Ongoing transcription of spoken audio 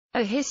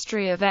A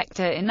History of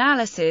Vector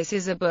Analysis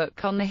is a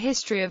book on the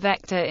history of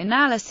vector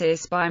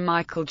analysis by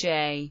Michael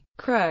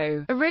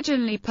J.Crowe,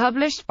 originally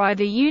published by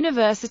the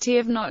University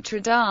of Notre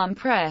Dame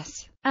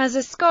Press. As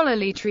a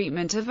scholarly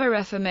treatment of a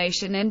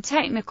reformation in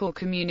technical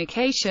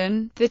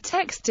communication, the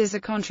text is a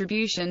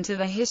contribution to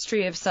the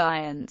history of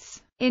science.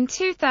 In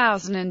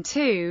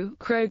 2002,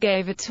 Crowe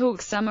gave a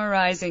talk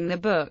summarizing the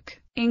book,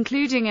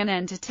 including an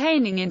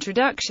entertaining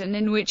introduction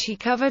in which he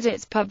covered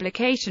its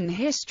publication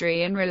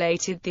history and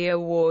related the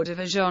award of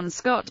a John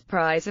Scott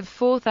Prize of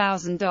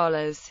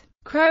 $4,000.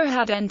 Crowe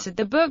had entered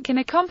the book in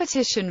a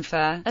competition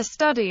for a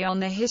study on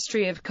the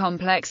history of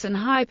complex and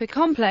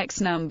hypercomplex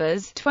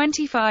numbers,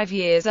 25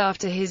 years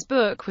after his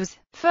book was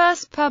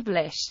first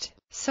published.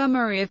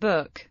 Summary of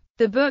book.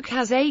 The book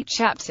has 8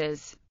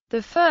 chapters.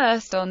 The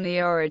first on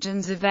the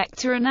origins of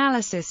vector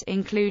analysis,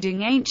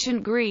 including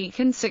ancient Greek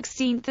and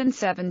 16th and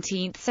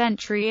 17th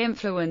century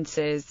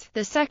influences.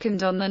 The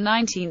second on the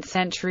 19th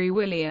century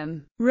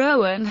William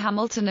Rowan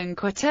Hamilton and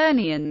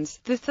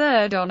Quaternions. The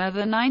third on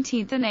other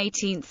 19th and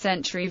 18th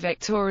century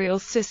vectorial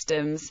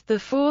systems. The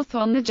fourth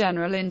on the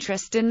general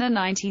interest in the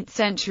 19th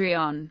century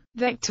on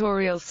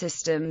vectorial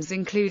systems,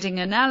 including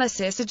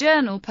analysis of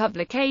journal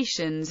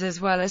publications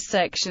as well as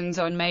sections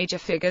on major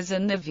figures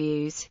and their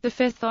views. The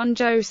fifth on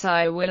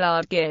Josiah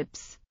Willard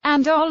Gibbs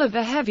and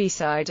Oliver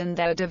Heaviside and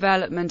their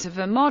development of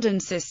a modern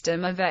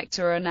system of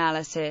vector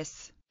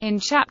analysis. In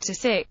Chapter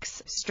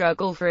 6,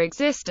 Struggle for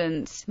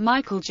Existence,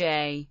 Michael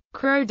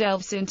J.Crowe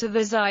delves into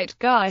the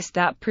zeitgeist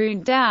that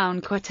pruned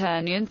down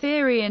Quaternion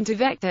theory into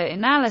vector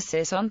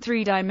analysis on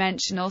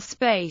three-dimensional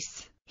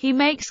space. He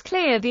makes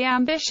clear the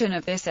ambition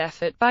of this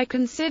effort by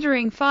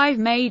considering 5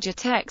 major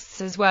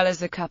texts as well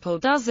as a couple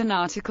dozen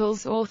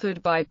articles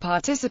authored by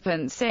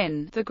participants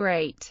in the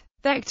Great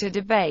Vector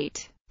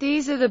Debate.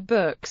 These are the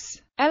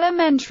books: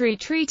 Elementary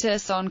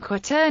Treatise on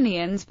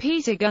Quaternions,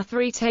 Peter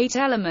Guthrie Tate,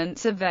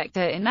 Elements of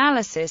Vector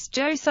Analysis,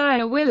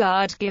 Josiah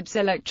Willard Gibbs,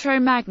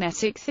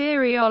 Electromagnetic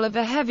Theory,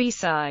 Oliver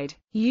Heaviside,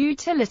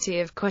 Utility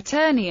of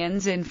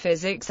Quaternions in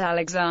Physics,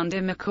 Alexander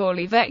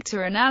Macaulay,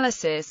 Vector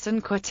Analysis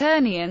and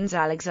Quaternions,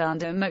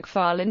 Alexander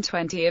Macfarlane.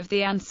 20 of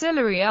the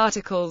ancillary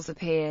articles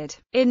appeared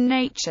in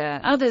Nature,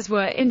 others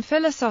were in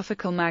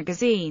Philosophical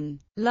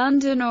Magazine,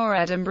 London or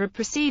Edinburgh,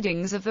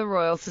 Proceedings of the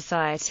Royal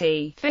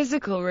Society,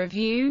 Physical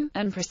Review,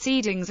 and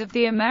Proceedings of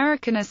the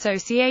American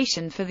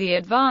Association for the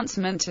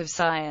Advancement of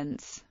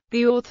Science.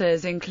 The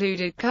authors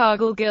included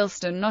Cargill,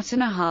 Gilston, Not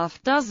and a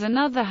half dozen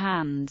other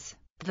hands.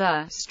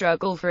 The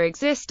struggle for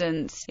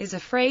existence is a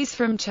phrase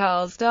from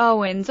Charles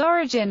Darwin's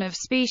Origin of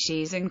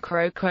Species, and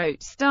Crowe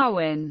quotes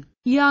Darwin.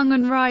 Young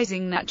and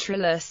rising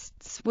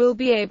naturalists will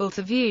be able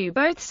to view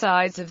both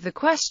sides of the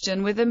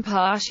question with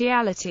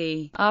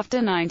impartiality.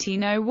 After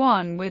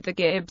 1901, with the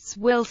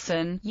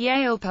Gibbs-Wilson,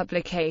 Yale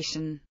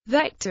publication,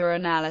 Vector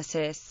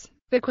Analysis,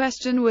 the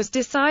question was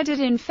decided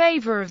in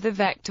favor of the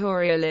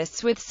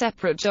vectorialists with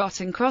separate jot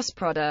and cross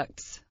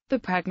products. The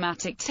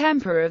pragmatic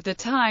temper of the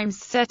times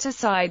set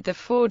aside the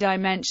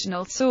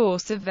 4-dimensional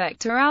source of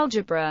vector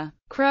algebra.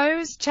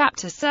 Crowe's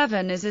Chapter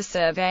 7 is a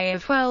survey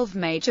of 12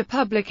 major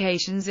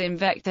publications in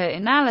vector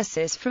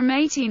analysis from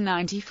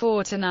 1894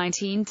 to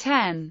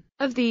 1910.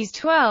 Of these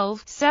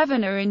 12,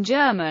 7 are in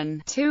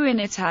German, 2 in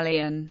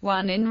Italian,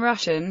 1 in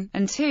Russian,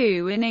 and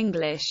 2 in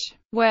English,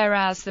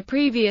 whereas the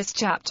previous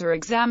chapter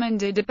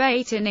examined a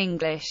debate in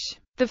English.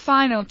 The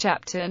final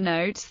chapter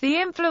notes the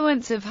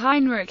influence of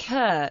Heinrich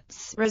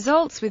Hertz,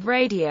 results with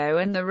radio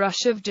and the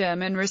rush of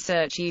German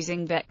research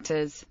using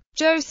vectors.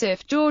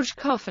 Joseph George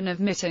Coffin of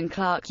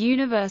Merton-Clark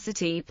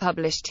University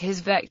published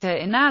his vector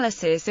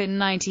analysis in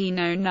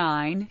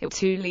 1909. It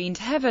too leaned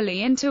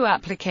heavily into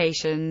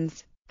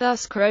applications.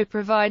 Thus Crowe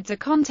provides a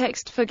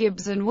context for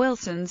Gibbs and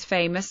Wilson's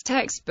famous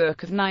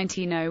textbook of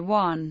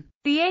 1901.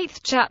 The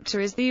 8th chapter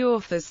is the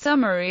author's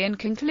summary and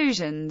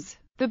conclusions.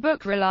 The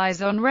book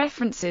relies on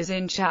references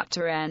in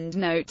chapter end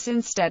notes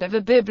instead of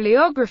a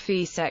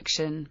bibliography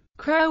section.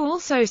 Crowe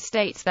also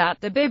states that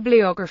the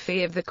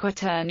bibliography of the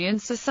Quaternion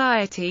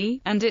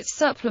Society, and its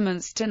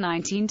supplements to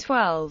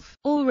 1912,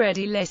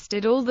 already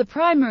listed all the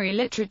primary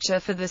literature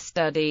for the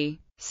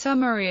study.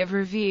 Summary of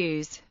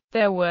reviews.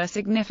 There were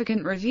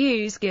significant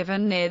reviews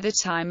given near the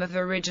time of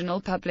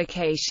original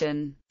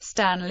publication.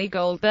 Stanley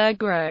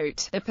Goldberg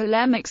wrote, "The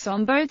polemics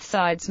on both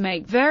sides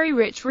make very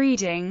rich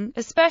reading,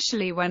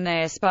 especially when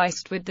they are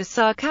spiced with the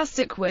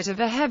sarcastic wit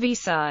of a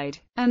Heaviside,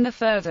 and the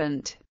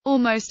fervent,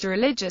 almost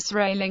religious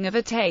railing of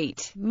a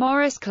Tate."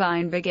 Maurice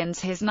Klein begins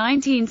his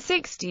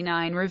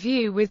 1969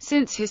 review with,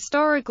 "Since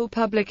historical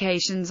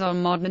publications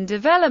on modern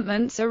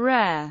developments are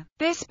rare,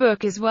 this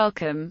book is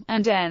welcome,"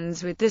 and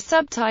ends with the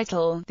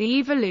subtitle, "The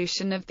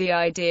evolution of the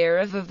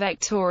idea of a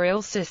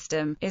vectorial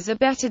system is a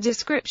better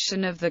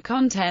description of the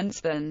contents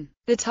than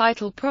the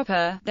title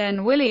proper."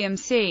 Then William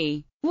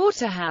C.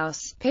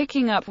 Waterhouse,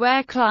 picking up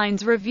where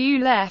Klein's review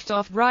left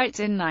off, writes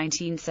in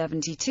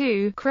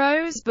 1972,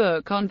 "Crowe's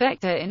book on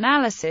vector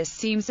analysis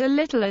seems a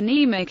little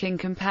anemic in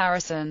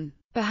comparison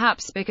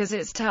perhaps because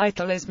its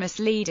title is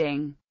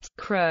misleading.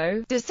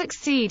 Crowe does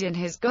succeed in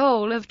his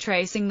goal of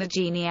tracing the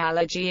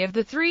genealogy of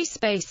the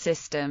three-space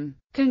system,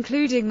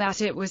 concluding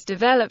that it was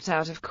developed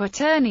out of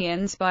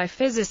quaternions by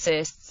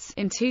physicists.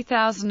 In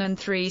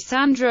 2003,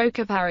 Sandro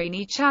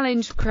Caparini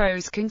challenged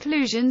Crowe's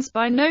conclusions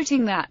by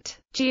noting that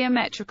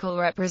geometrical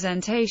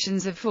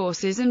representations of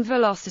forces and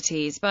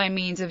velocities by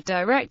means of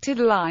directed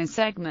line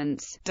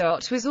segments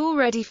was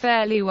already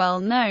fairly well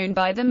known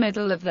by the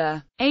middle of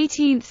the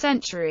 18th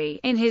century.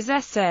 In his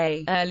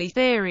essay, Early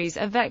Theories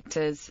of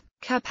Vectors,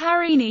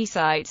 Caparini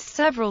cites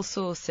several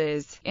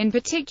sources, in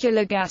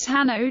particular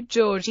Gaetano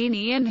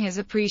Giorgini and his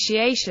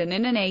appreciation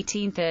in an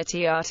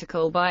 1830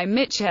 article by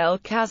Michel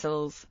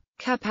Cazals.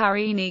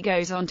 Caparini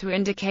goes on to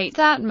indicate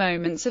that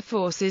moments of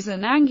forces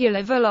and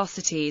angular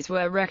velocities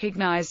were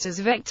recognized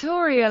as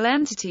vectorial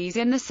entities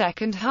in the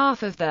second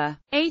half of the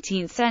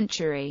 18th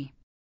century.